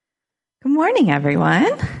Good morning, everyone.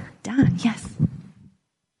 Don, yes.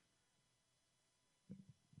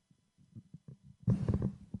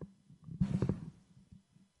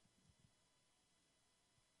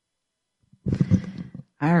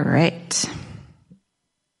 All right.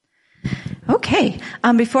 Okay.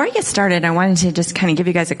 Before I get started, I wanted to just kind of give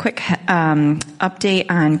you guys a quick update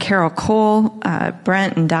on Carol Cole.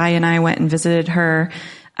 Brent and Di and I went and visited her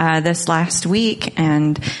this last week,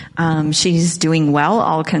 and she's doing well,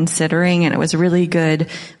 all considering, and it was a really good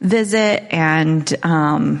visit. And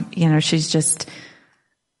she's just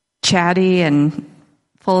chatty and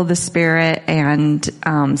full of the Spirit. And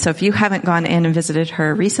so if you haven't gone in and visited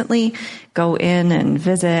her recently, go in and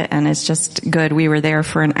visit, and it's just good. We were there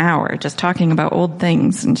for an hour just talking about old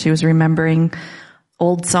things, and she was remembering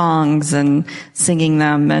old songs and singing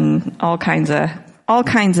them and all kinds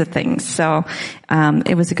of things. So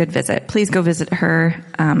it was a good visit. Please go visit her.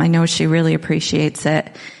 I know she really appreciates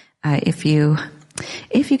it. If you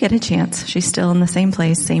get a chance, she's still in the same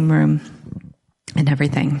place, same room, and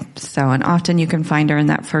everything. So, and often you can find her in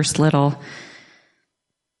that first little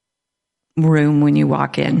room when you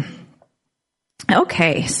walk in.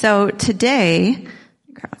 Okay, so today,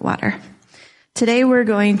 grab water. Today we're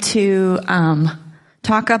going to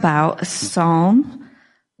talk about Psalm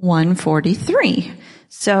 143.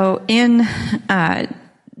 So the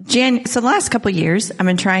last couple of years, I've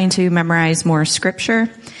been trying to memorize more scripture,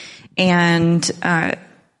 and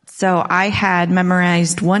so I had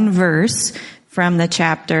memorized one verse from the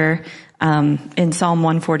chapter in Psalm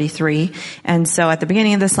 143. And so at the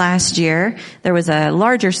beginning of this last year, there was a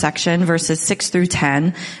larger section, verses 6 through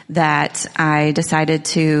 10, that I decided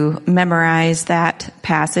to memorize that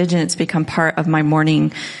passage, and it's become part of my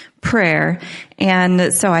morning prayer.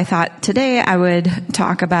 And so I thought today I would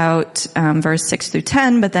talk about verse 6 through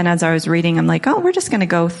 10, but then as I was reading, I'm like, we're just going to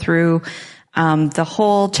go through the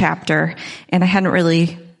whole chapter. And I hadn't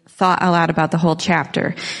really thought a lot about the whole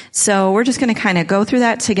chapter. So we're just going to kind of go through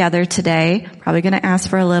that together today. Probably going to ask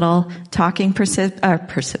for a little talking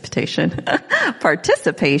participation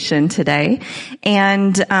today,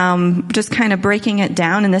 and just kind of breaking it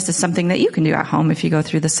down. And this is something that you can do at home if you go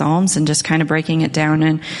through the Psalms, and just kind of breaking it down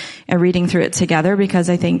and reading through it together,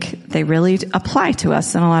 because I think they really apply to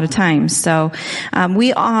us in a lot of times. So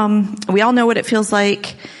we all know what it feels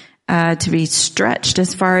like to be stretched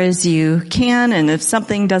as far as you can, and if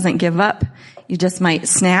something doesn't give up, you just might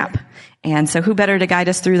snap. And so who better to guide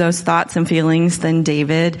us through those thoughts and feelings than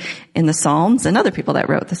David in the Psalms and other people that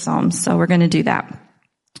wrote the Psalms. So we're going to do that.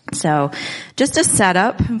 So just a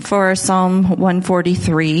setup for Psalm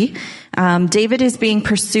 143. David is being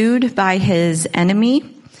pursued by his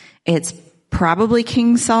enemy. It's probably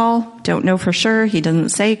King Saul. Don't know for sure. He doesn't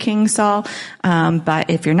say King Saul. But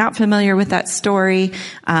if you're not familiar with that story,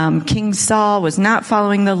 King Saul was not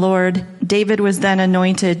following the Lord. David was then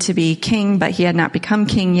anointed to be king, but he had not become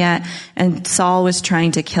king yet. And Saul was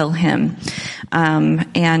trying to kill him.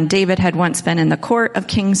 And David had once been in the court of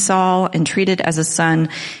King Saul and treated as a son.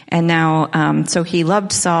 And now, so he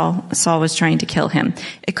loved Saul. Saul was trying to kill him.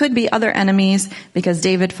 It could be other enemies, because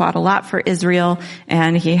David fought a lot for Israel,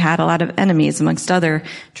 and he had a lot of enemies amongst other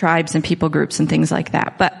tribes and people groups and things like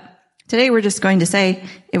that. But today we're just going to say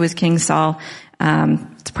it was King Saul.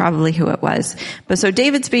 It's probably who it was. But so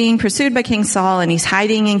David's being pursued by King Saul, and he's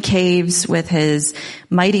hiding in caves with his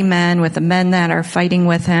mighty men, with the men that are fighting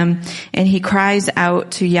with him. And he cries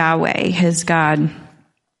out to Yahweh, his God,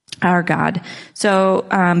 our God. So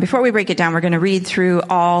before we break it down, we're going to read through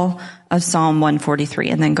all of Psalm 143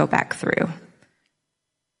 and then go back through.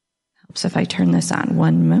 Helps if I turn this on.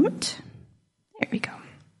 One moment. There we go.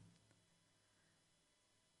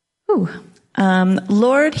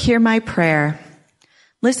 Lord, hear my prayer.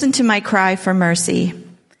 Listen to my cry for mercy.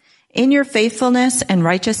 In your faithfulness and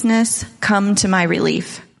righteousness, come to my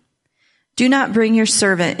relief. Do not bring your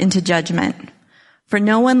servant into judgment, for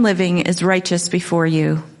no one living is righteous before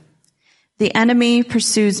you. The enemy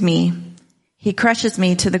pursues me. He crushes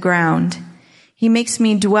me to the ground. He makes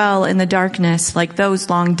me dwell in the darkness like those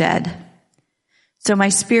long dead. So my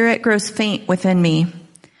spirit grows faint within me.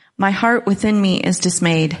 My heart within me is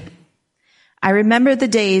dismayed. I remember the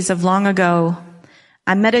days of long ago.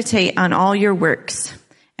 I meditate on all your works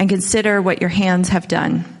and consider what your hands have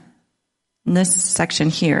done. And this section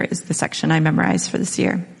here is the section I memorized for this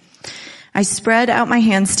year. I spread out my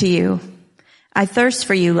hands to you. I thirst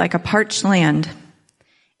for you like a parched land.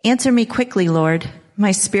 Answer me quickly, Lord.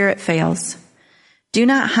 My spirit fails. Do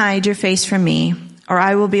not hide your face from me, or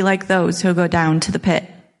I will be like those who go down to the pit.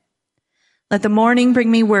 Let the morning bring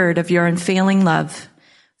me word of your unfailing love,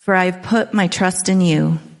 for I have put my trust in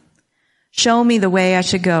you. Show me the way I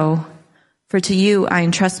should go, for to you I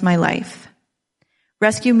entrust my life.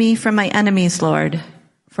 Rescue me from my enemies, Lord,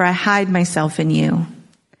 for I hide myself in you.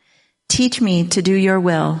 Teach me to do your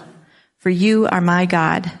will, for you are my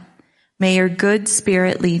God. May your good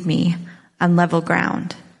spirit lead me on level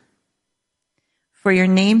ground. For your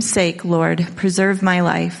name's sake, Lord, preserve my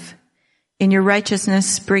life. In your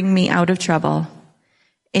righteousness, bring me out of trouble.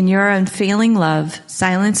 In your unfailing love,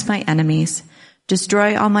 silence my enemies.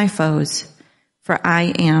 Destroy all my foes, for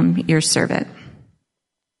I am your servant.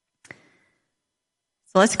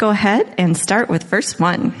 So let's go ahead and start with verse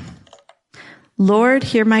 1. Lord,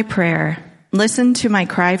 hear my prayer. Listen to my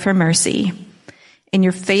cry for mercy. In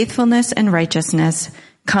your faithfulness and righteousness,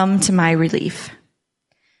 come to my relief.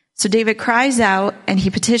 So David cries out and he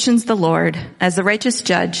petitions the Lord as the righteous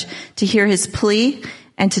judge to hear his plea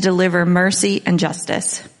and to deliver mercy and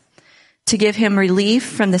justice, to give him relief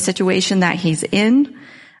from the situation that he's in,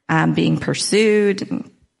 being pursued,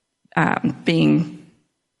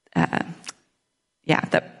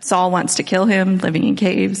 that Saul wants to kill him, living in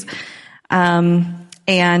caves.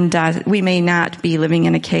 We may not be living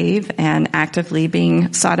in a cave and actively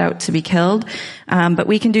being sought out to be killed, but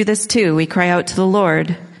we can do this too. We cry out to the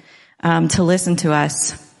Lord to listen to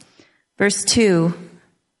us. Verse 2,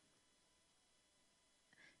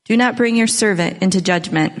 do not bring your servant into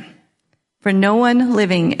judgment, for no one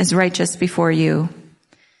living is righteous before you.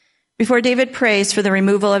 Before David prays for the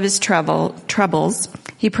removal of his troubles,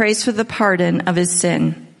 he prays for the pardon of his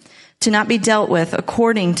sin, to not be dealt with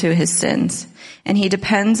according to his sins, and he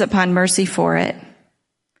depends upon mercy for it.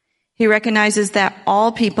 He recognizes that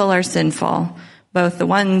all people are sinful, both the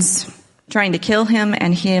ones trying to kill him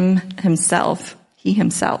and he himself.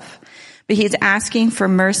 But he's asking for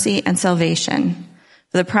mercy and salvation,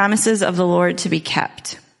 for the promises of the Lord to be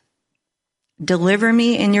kept. Deliver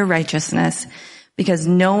me in your righteousness, because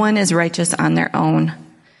no one is righteous on their own.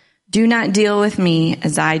 Do not deal with me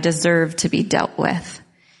as I deserve to be dealt with.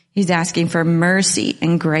 He's asking for mercy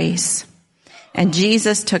and grace. And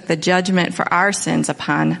Jesus took the judgment for our sins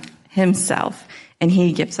upon himself, and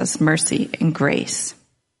he gives us mercy and grace.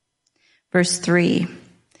 Verse 3,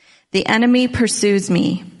 the enemy pursues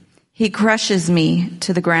me. He crushes me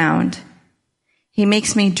to the ground. He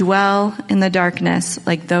makes me dwell in the darkness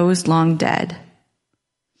like those long dead.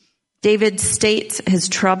 David states his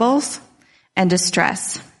troubles and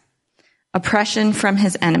distress, oppression from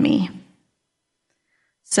his enemy.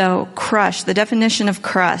 So crush, the definition of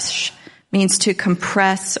crush means to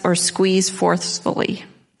compress or squeeze forcefully.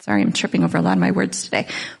 Sorry, I'm tripping over a lot of my words today.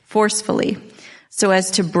 Forcefully, so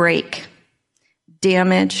as to break,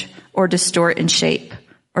 damage, or distort in shape,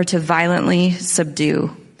 or to violently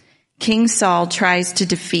subdue. King Saul tries to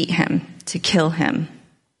defeat him, to kill him.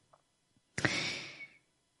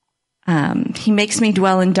 He makes me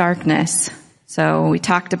dwell in darkness. So we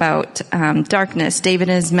talked about darkness. David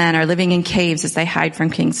and his men are living in caves as they hide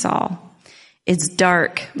from King Saul. It's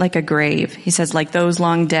dark like a grave. He says, like those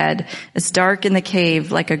long dead. It's dark in the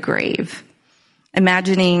cave like a grave.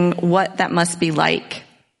 Imagining what that must be like.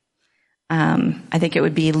 I think it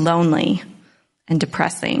would be lonely and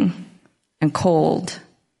depressing and cold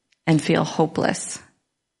and feel hopeless.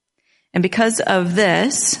 And because of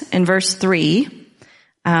this, in verse 3,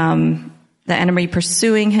 the enemy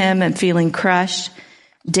pursuing him and feeling crushed,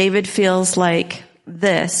 David feels like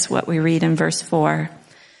this, what we read in verse 4.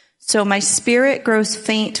 So my spirit grows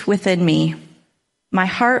faint within me. My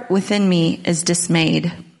heart within me is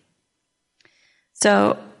dismayed.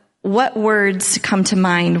 So what words come to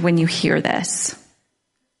mind when you hear this?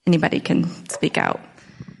 Anybody can speak out.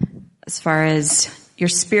 As far as your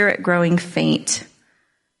spirit growing faint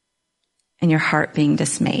and your heart being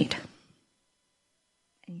dismayed.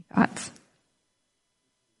 Any thoughts?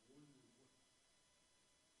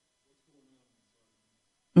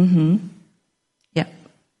 Yep.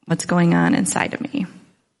 What's going on inside of me?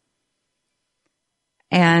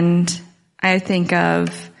 And I think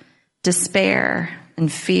of despair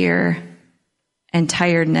and fear and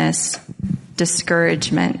tiredness,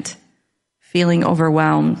 discouragement, feeling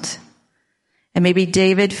overwhelmed. And maybe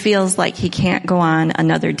David feels like he can't go on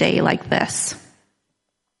another day like this.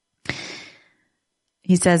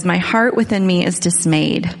 He says, my heart within me is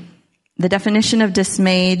dismayed. The definition of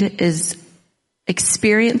dismayed is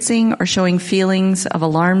experiencing or showing feelings of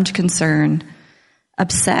alarmed concern,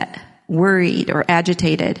 upset, worried, or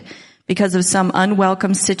agitated because of some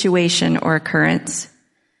unwelcome situation or occurrence,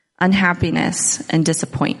 unhappiness, and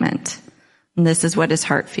disappointment. And this is what his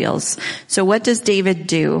heart feels. So what does David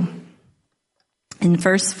do? In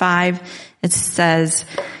verse 5, it says,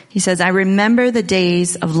 he says, I remember the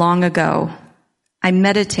days of long ago. I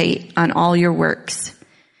meditate on all your works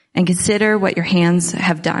and consider what your hands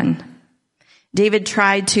have done. David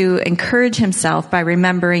tried to encourage himself by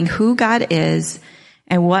remembering who God is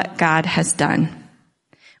and what God has done.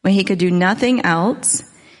 When he could do nothing else,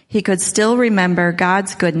 he could still remember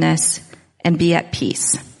God's goodness and be at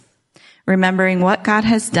peace. Remembering what God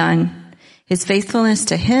has done, his faithfulness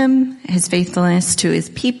to him, his faithfulness to his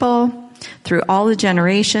people through all the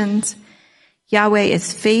generations. Yahweh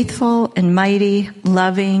is faithful and mighty,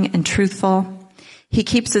 loving and truthful. He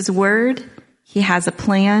keeps his word. He has a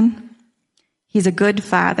plan. He's a good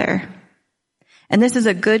father. And this is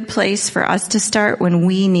a good place for us to start when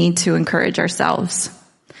we need to encourage ourselves.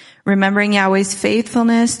 Remembering Yahweh's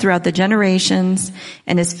faithfulness throughout the generations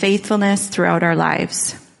and his faithfulness throughout our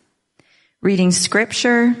lives. Reading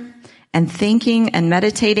scripture and thinking and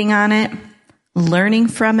meditating on it, learning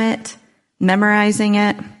from it, memorizing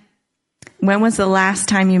it. When was the last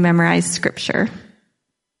time you memorized scripture?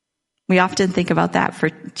 We often think about that for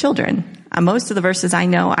children. Most of the verses I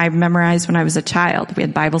know I memorized when I was a child. We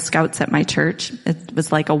had Bible Scouts at my church. It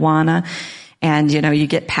was like Awana. And, you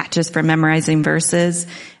get patches for memorizing verses.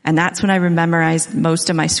 And that's when I memorized most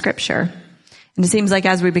of my scripture. And it seems like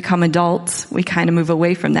as we become adults, we kind of move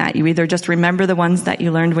away from that. You either just remember the ones that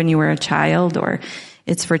you learned when you were a child, or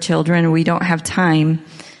it's for children. We don't have time.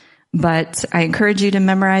 But I encourage you to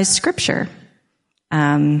memorize scripture.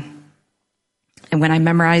 And when I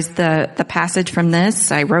memorized the passage from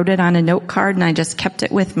this, I wrote it on a note card and I just kept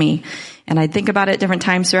it with me. And I'd think about it different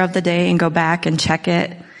times throughout the day and go back and check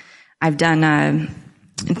it. I've done a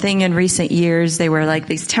thing in recent years. They were like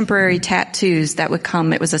these temporary tattoos that would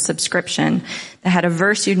come. It was a subscription that had a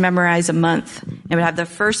verse you'd memorize a month. It would have the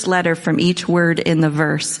first letter from each word in the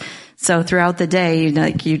verse. So throughout the day,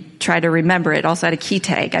 you try to remember it. Also had a key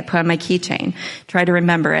tag I put on my keychain. Try to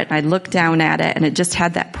remember it. I'd look down at it and it just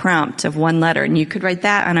had that prompt of one letter. And you could write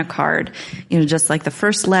that on a card, just like the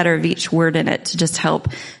first letter of each word in it to just help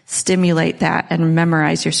stimulate that and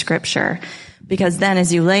memorize your scripture. Because then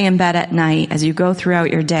as you lay in bed at night, as you go throughout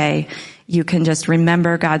your day, you can just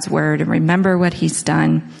remember God's word and remember what he's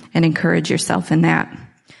done and encourage yourself in that.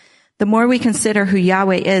 The more we consider who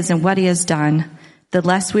Yahweh is and what he has done, the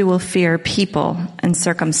less we will fear people and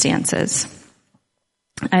circumstances.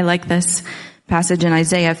 I like this passage in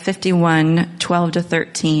Isaiah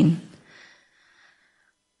 51:12-13.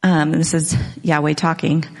 This is Yahweh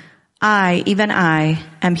talking. I, even I,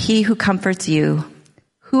 am he who comforts you.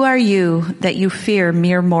 Who are you that you fear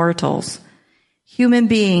mere mortals, human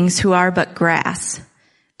beings who are but grass,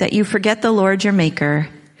 that you forget the Lord your Maker,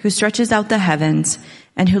 who stretches out the heavens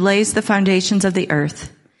and who lays the foundations of the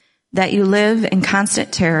earth, that you live in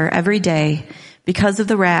constant terror every day because of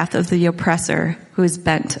the wrath of the oppressor who is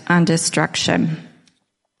bent on destruction.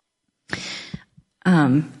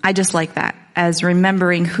 I just like that as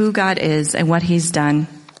remembering who God is and what he's done.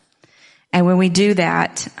 And when we do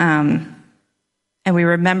that, and we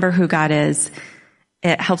remember who God is,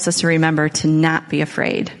 it helps us to remember to not be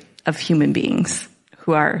afraid of human beings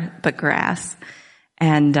who are but grass,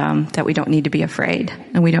 and that we don't need to be afraid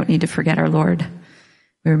and we don't need to forget our Lord.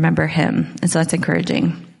 We remember him. And so that's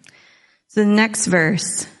encouraging. So the next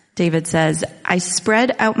verse, David says, I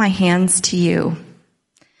spread out my hands to you.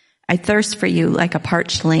 I thirst for you like a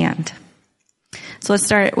parched land. So let's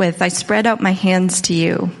start with, I spread out my hands to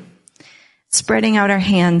you. Spreading out our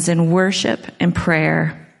hands in worship and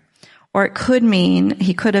prayer. Or it could mean,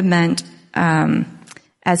 he could have meant,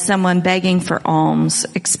 as someone begging for alms,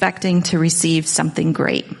 expecting to receive something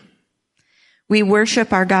great. We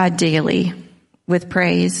worship our God daily with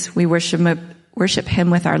praise. We worship him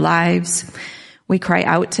with our lives. We cry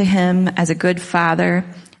out to him as a good father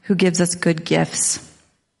who gives us good gifts.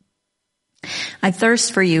 I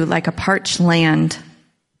thirst for you like a parched land.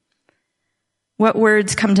 What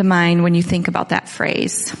words come to mind when you think about that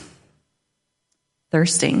phrase?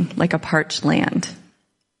 Thirsting like a parched land.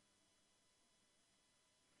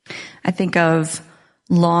 I think of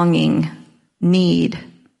longing, need,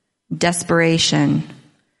 desperation,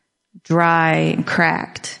 dry and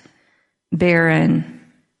cracked, barren,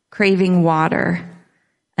 craving water,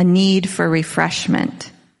 a need for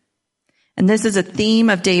refreshment. And this is a theme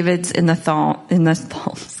of David's in the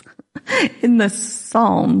Psalms.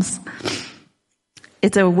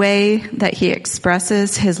 It's a way that he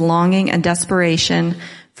expresses his longing and desperation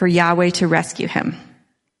for Yahweh to rescue him,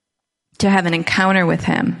 to have an encounter with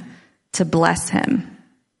him, to bless him.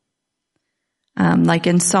 Like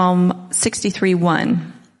in Psalm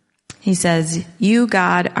 63:1, he says, you,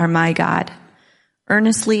 God, are my God.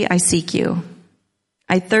 Earnestly I seek you.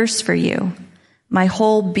 I thirst for you. My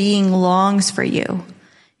whole being longs for you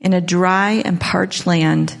in a dry and parched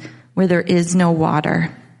land where there is no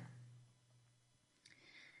water.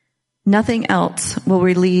 Nothing else will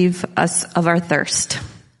relieve us of our thirst.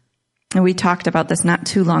 And we talked about this not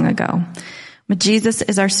too long ago. But Jesus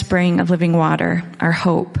is our spring of living water, our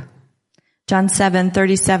hope. John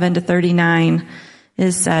 7:37-39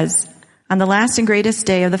 says, on the last and greatest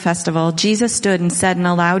day of the festival, Jesus stood and said in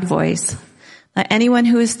a loud voice, let anyone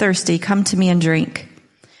who is thirsty come to me and drink.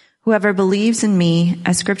 Whoever believes in me,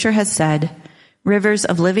 as Scripture has said, rivers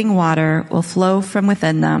of living water will flow from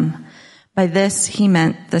within them. By this he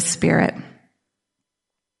meant the Spirit.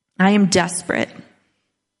 I am desperate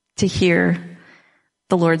to hear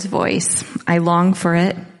the Lord's voice. I long for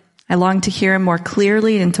it. I long to hear him more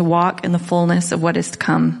clearly and to walk in the fullness of what is to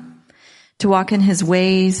come. To walk in his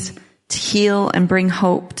ways, to heal and bring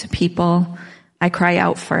hope to people. I cry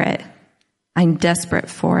out for it. I'm desperate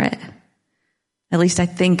for it. At least I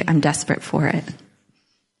think I'm desperate for it.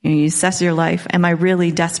 You assess your life. Am I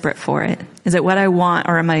really desperate for it? Is it what I want,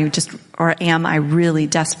 or am I really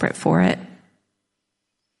desperate for it?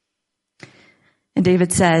 And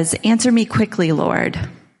David says, answer me quickly, Lord.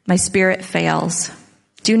 My spirit fails.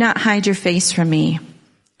 Do not hide your face from me,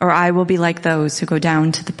 or I will be like those who go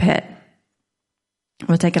down to the pit.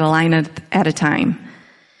 We'll take it a line at a time.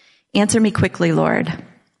 Answer me quickly, Lord.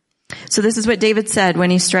 So this is what David said when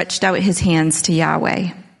he stretched out his hands to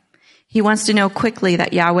Yahweh. He wants to know quickly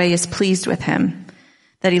that Yahweh is pleased with him,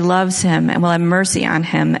 that he loves him and will have mercy on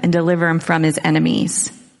him and deliver him from his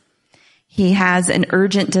enemies. He has an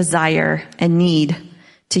urgent desire and need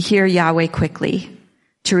to hear Yahweh quickly,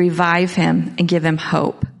 to revive him and give him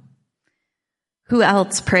hope. Who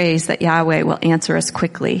else prays that Yahweh will answer us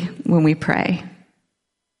quickly when we pray?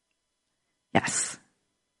 Yes.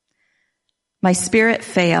 My spirit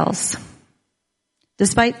fails.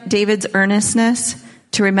 Despite David's earnestness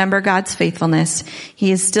to remember God's faithfulness,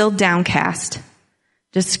 he is still downcast,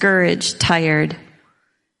 discouraged, tired,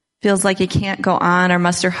 feels like he can't go on or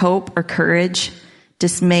muster hope or courage,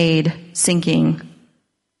 dismayed, sinking.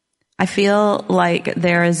 I feel like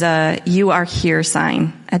there is a "you are here"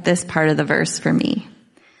 sign at this part of the verse for me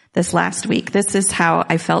this last week. This is how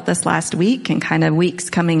I felt this last week and kind of weeks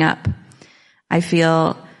coming up. I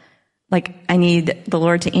feel like I need the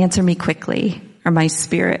Lord to answer me quickly or my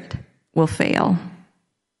spirit will fail.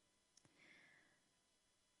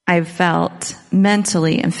 I've felt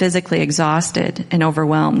mentally and physically exhausted and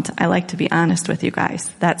overwhelmed. I like to be honest with you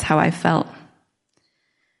guys. That's how I felt.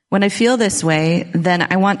 When I feel this way, then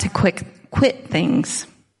I want to quit things.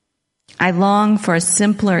 I long for a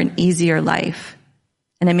simpler and easier life.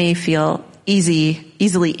 And I may feel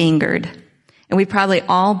easily angered. And we've probably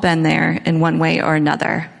all been there in one way or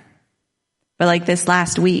another. But like this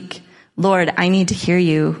last week, Lord, I need to hear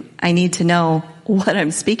you. I need to know what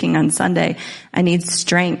I'm speaking on Sunday. I need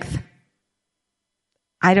strength.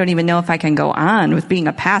 I don't even know if I can go on with being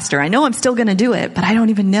a pastor. I know I'm still going to do it, but I don't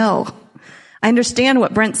even know. I understand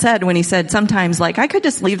what Brent said when he said sometimes, like, I could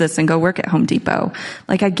just leave this and go work at Home Depot.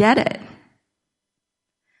 Like, I get it.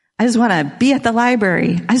 I just want to be at the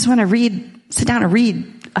library. I just want to sit down and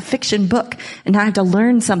read a fiction book and not have to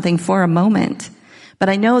learn something for a moment. But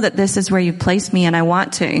I know that this is where you place me, and I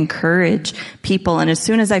want to encourage people. And as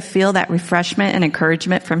soon as I feel that refreshment and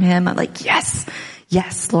encouragement from him, I'm like,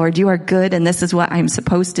 yes, Lord, you are good, and this is what I'm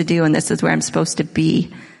supposed to do, and this is where I'm supposed to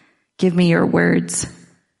be. Give me your words.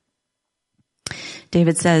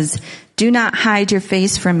 David says, do not hide your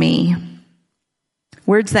face from me.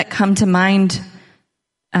 Words that come to mind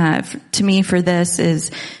to me for this is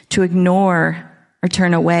to ignore or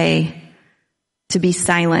turn away, to be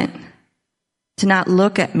silent, to not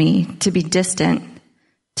look at me, to be distant,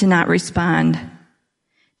 to not respond.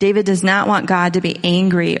 David does not want God to be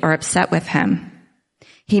angry or upset with him.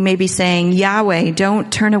 He may be saying, Yahweh,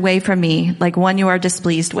 don't turn away from me like one you are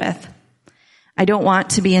displeased with. I don't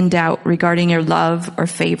want to be in doubt regarding your love or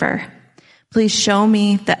favor. Please show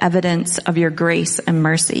me the evidence of your grace and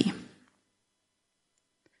mercy.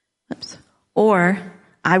 Or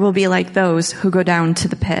I will be like those who go down to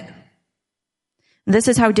the pit. This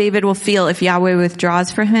is how David will feel if Yahweh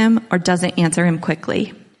withdraws from him or doesn't answer him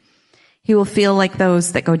quickly. He will feel like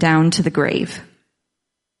those that go down to the grave.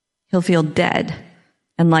 He'll feel dead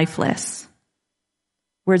and lifeless.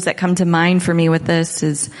 Words that come to mind for me with this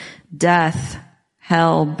is death,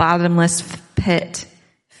 hell, bottomless pit,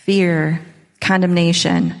 fear,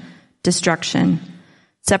 condemnation, destruction,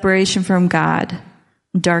 separation from God,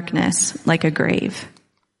 darkness like a grave.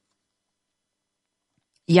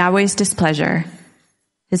 Yahweh's displeasure,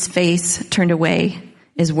 his face turned away,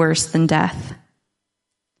 is worse than death.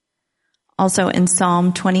 Also in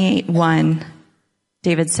Psalm 28:1,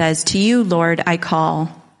 David says, to you, Lord, I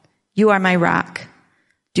call. You are my rock.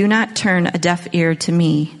 Do not turn a deaf ear to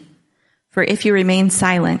me. For if you remain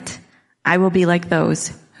silent, I will be like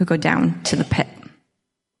those who go down to the pit.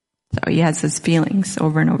 So he has his feelings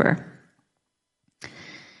over and over.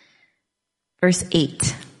 Verse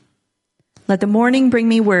 8. Let the morning bring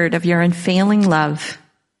me word of your unfailing love,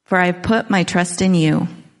 for I have put my trust in you.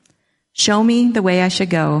 Show me the way I should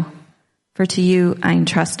go, for to you I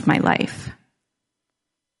entrust my life.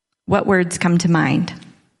 What words come to mind?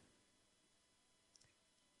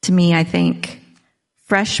 To me, I think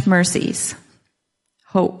fresh mercies,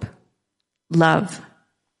 hope, love,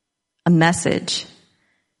 a message,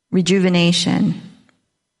 rejuvenation,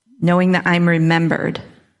 knowing that I'm remembered,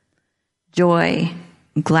 joy,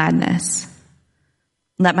 gladness.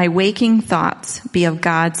 Let my waking thoughts be of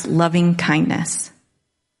God's loving kindness.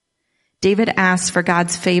 David asked for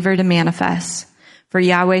God's favor to manifest, for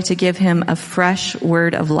Yahweh to give him a fresh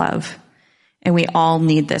word of love. And we all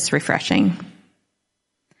need this refreshing.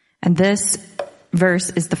 And this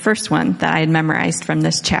verse is the first one that I had memorized from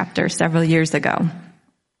this chapter several years ago,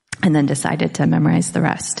 and then decided to memorize the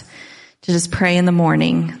rest. To just pray in the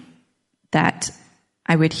morning that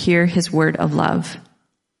I would hear his word of love.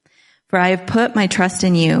 For I have put my trust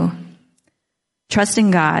in you. Trust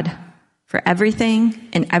in God for everything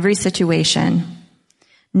in every situation,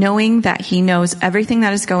 knowing that he knows everything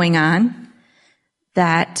that is going on,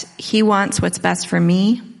 that he wants what's best for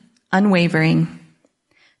me, unwavering,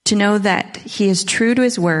 to know that he is true to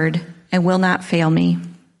his word and will not fail me.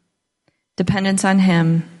 Dependence on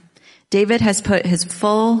him. David has put his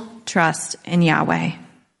full trust in Yahweh.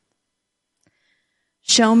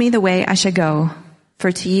 Show me the way I should go,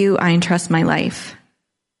 for to you I entrust my life.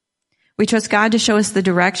 We trust God to show us the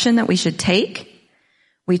direction that we should take.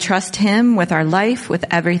 We trust him with our life, with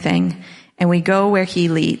everything, and we go where he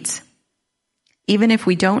leads. Even if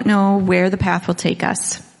we don't know where the path will take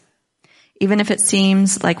us. Even if it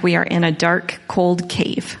seems like we are in a dark, cold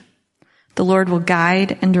cave, the Lord will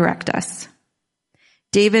guide and direct us.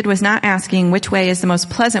 David was not asking which way is the most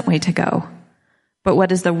pleasant way to go, but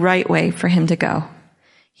what is the right way for him to go.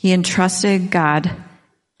 He entrusted God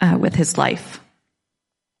with his life.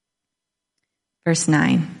 Verse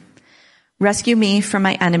 9. Rescue me from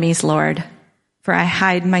my enemies, Lord, for I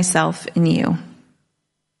hide myself in you.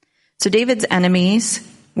 So David's enemies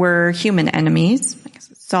were human enemies,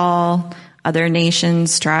 Saul, other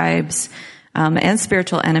nations, tribes, and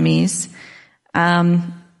spiritual enemies.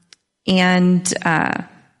 And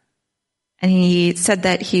he said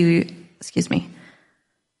that he,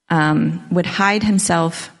 would hide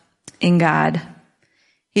himself in God.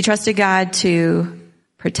 He trusted God to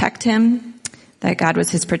protect him, that God was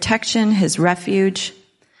his protection, his refuge.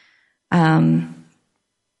 Yahweh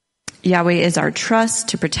is our trust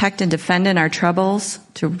to protect and defend in our troubles,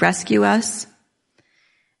 to rescue us.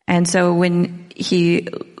 And so I'm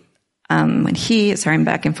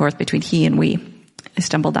back and forth between he and we. I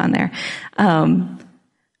stumbled on there.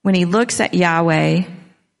 When he looks at Yahweh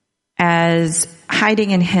as hiding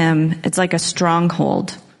in him, it's like a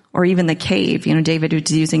stronghold, or even the cave. David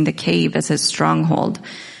was using the cave as his stronghold,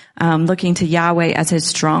 looking to Yahweh as his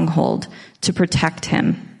stronghold to protect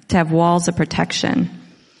him, to have walls of protection,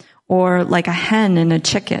 or like a hen and a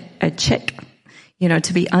chick,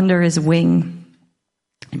 to be under his wing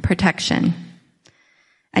and protection.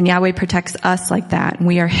 And Yahweh protects us like that, and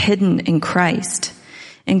we are hidden in Christ.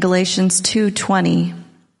 In Galatians 2:20,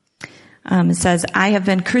 it says, I have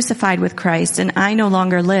been crucified with Christ, and I no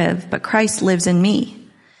longer live, but Christ lives in me.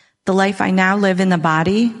 The life I now live in the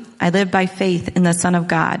body, I live by faith in the Son of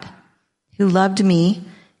God, who loved me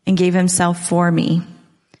and gave himself for me.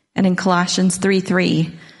 And in Colossians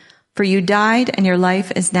 3:3, for you died, and your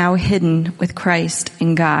life is now hidden with Christ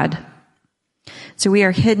in God. So we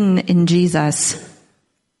are hidden in Jesus.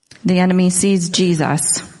 The enemy sees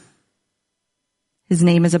Jesus. His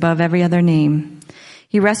name is above every other name.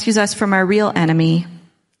 He rescues us from our real enemy,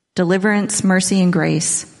 deliverance, mercy, and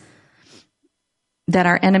grace, that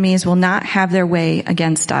our enemies will not have their way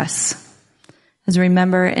against us. As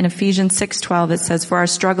remember, in Ephesians 6:12, it says, for our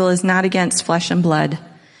struggle is not against flesh and blood,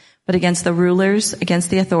 but against the rulers,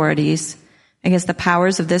 against the authorities, against the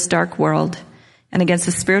powers of this dark world, and against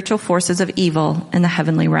the spiritual forces of evil in the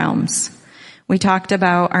heavenly realms. We talked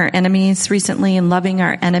about our enemies recently and loving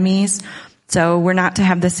our enemies. So we're not to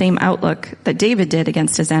have the same outlook that David did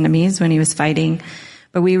against his enemies when he was fighting,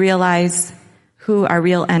 but we realize who our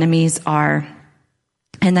real enemies are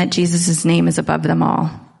and that Jesus' name is above them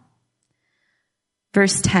all.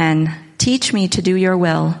 Verse 10, teach me to do your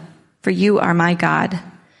will, for you are my God.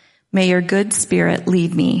 May your good spirit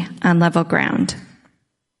lead me on level ground.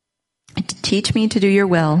 Teach me to do your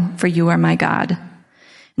will, for you are my God.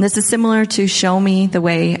 And this is similar to show me the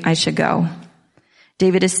way I should go.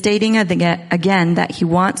 David is stating again that he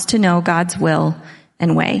wants to know God's will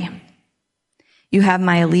and way. You have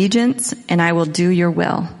my allegiance, and I will do your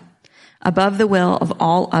will, above the will of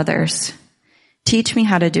all others. Teach me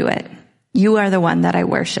how to do it. You are the one that I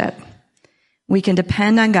worship. We can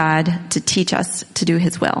depend on God to teach us to do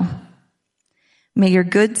his will. May your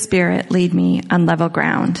good spirit lead me on level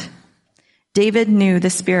ground. David knew the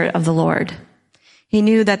Spirit of the Lord. He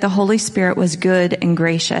knew that the Holy Spirit was good and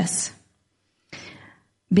gracious.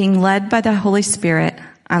 Being led by the Holy Spirit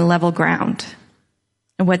on level ground.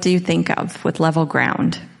 And what do you think of with level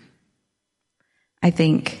ground? I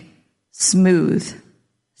think smooth,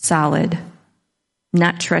 solid,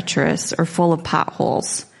 not treacherous or full of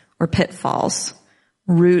potholes or pitfalls,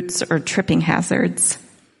 roots or tripping hazards.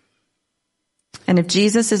 And if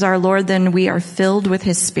Jesus is our Lord, then we are filled with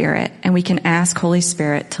his Spirit, and we can ask Holy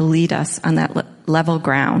Spirit to lead us on that level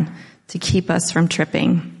ground to keep us from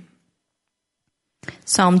tripping.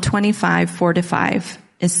 Psalm 25, 4-5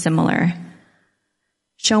 is similar.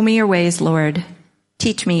 Show me your ways, Lord.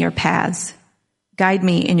 Teach me your paths. Guide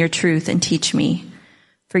me in your truth and teach me.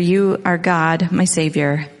 For you are God, my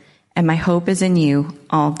Savior, and my hope is in you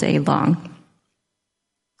all day long.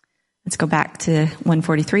 Let's go back to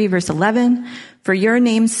 143, verse 11. For your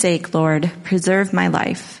name's sake, Lord, preserve my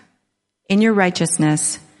life. In your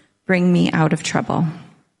righteousness, bring me out of trouble.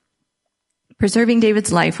 Preserving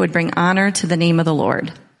David's life would bring honor to the name of the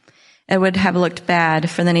Lord. It would have looked bad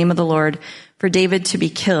for the name of the Lord for David to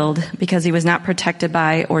be killed because he was not protected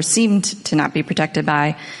by, or seemed to not be protected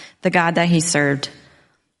by, the God that he served.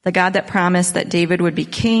 The God that promised that David would be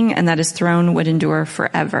king and that his throne would endure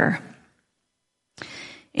forever.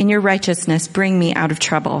 In your righteousness, bring me out of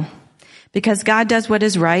trouble. Because God does what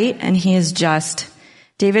is right and he is just,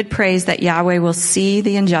 David prays that Yahweh will see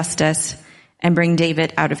the injustice and bring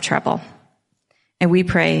David out of trouble. And we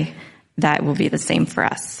pray that will be the same for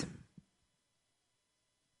us.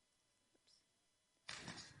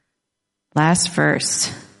 Last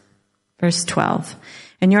verse, verse 12.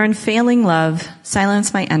 In your unfailing love,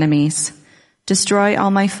 silence my enemies, destroy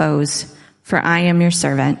all my foes, for I am your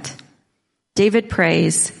servant. David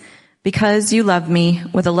prays, because you love me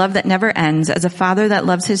with a love that never ends, as a father that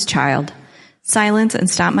loves his child, silence and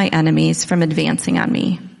stop my enemies from advancing on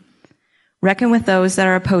me. Reckon with those that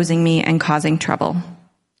are opposing me and causing trouble.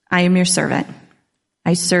 I am your servant.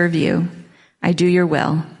 I serve you. I do your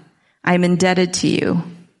will. I am indebted to you.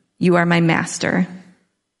 You are my master.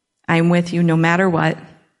 I am with you no matter what.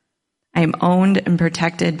 I am owned and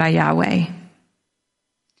protected by Yahweh.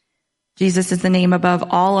 Jesus is the name above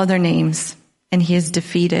all other names, and he has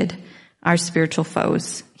defeated our spiritual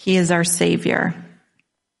foes. He is our Savior.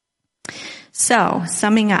 So,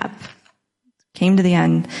 summing up, came to the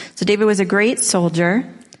end. So David was a great soldier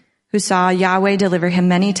who saw Yahweh deliver him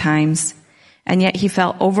many times, and yet he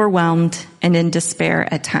felt overwhelmed and in despair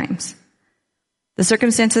at times. The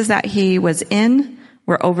circumstances that he was in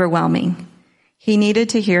were overwhelming. He needed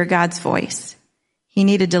to hear God's voice. He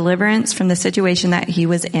needed deliverance from the situation that he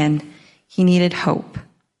was in. He needed hope.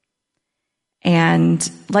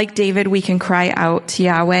 And like David, we can cry out to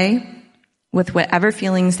Yahweh with whatever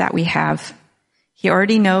feelings that we have. He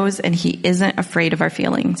already knows, and he isn't afraid of our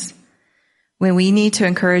feelings. When we need to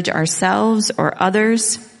encourage ourselves or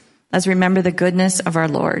others, let's remember the goodness of our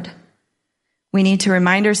Lord. We need to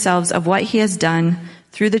remind ourselves of what he has done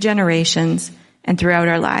through the generations and throughout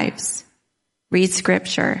our lives. Read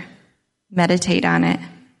scripture, meditate on it,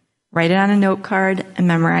 write it on a note card, and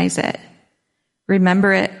memorize it.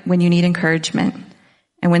 Remember it when you need encouragement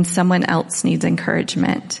and when someone else needs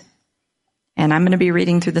encouragement. And I'm going to be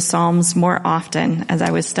reading through the Psalms more often. As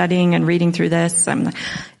I was studying and reading through this,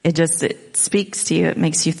 it speaks to you. It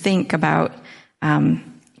makes you think about,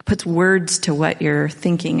 puts words to what you're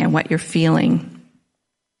thinking and what you're feeling,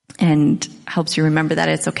 and helps you remember that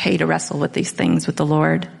it's okay to wrestle with these things with the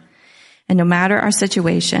Lord. And no matter our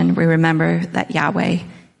situation, we remember that Yahweh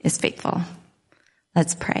is faithful.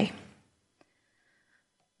 Let's pray.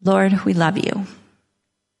 Lord, we love you.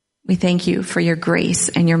 We thank you for your grace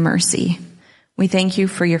and your mercy. We thank you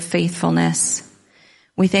for your faithfulness.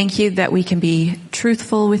 We thank you that we can be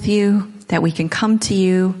truthful with you, that we can come to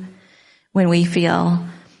you when we feel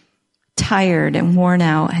tired and worn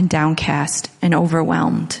out and downcast and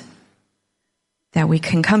overwhelmed. That we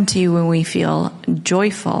can come to you when we feel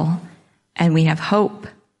joyful and we have hope.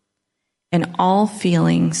 In all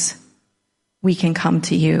feelings, we can come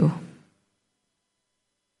to you.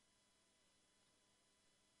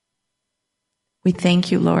 We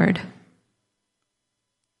thank you, Lord,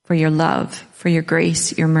 for your love, for your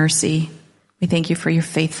grace, your mercy. We thank you for your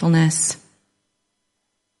faithfulness.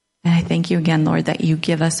 And I thank you again, Lord, that you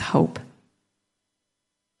give us hope.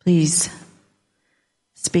 Please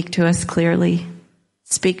speak to us clearly,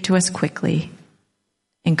 speak to us quickly,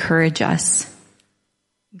 encourage us,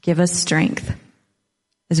 give us strength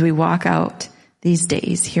as we walk out these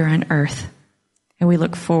days here on earth. And we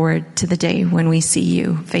look forward to the day when we see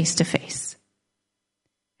you face to face.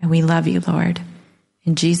 And we love you, Lord.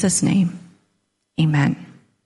 In Jesus' name, amen.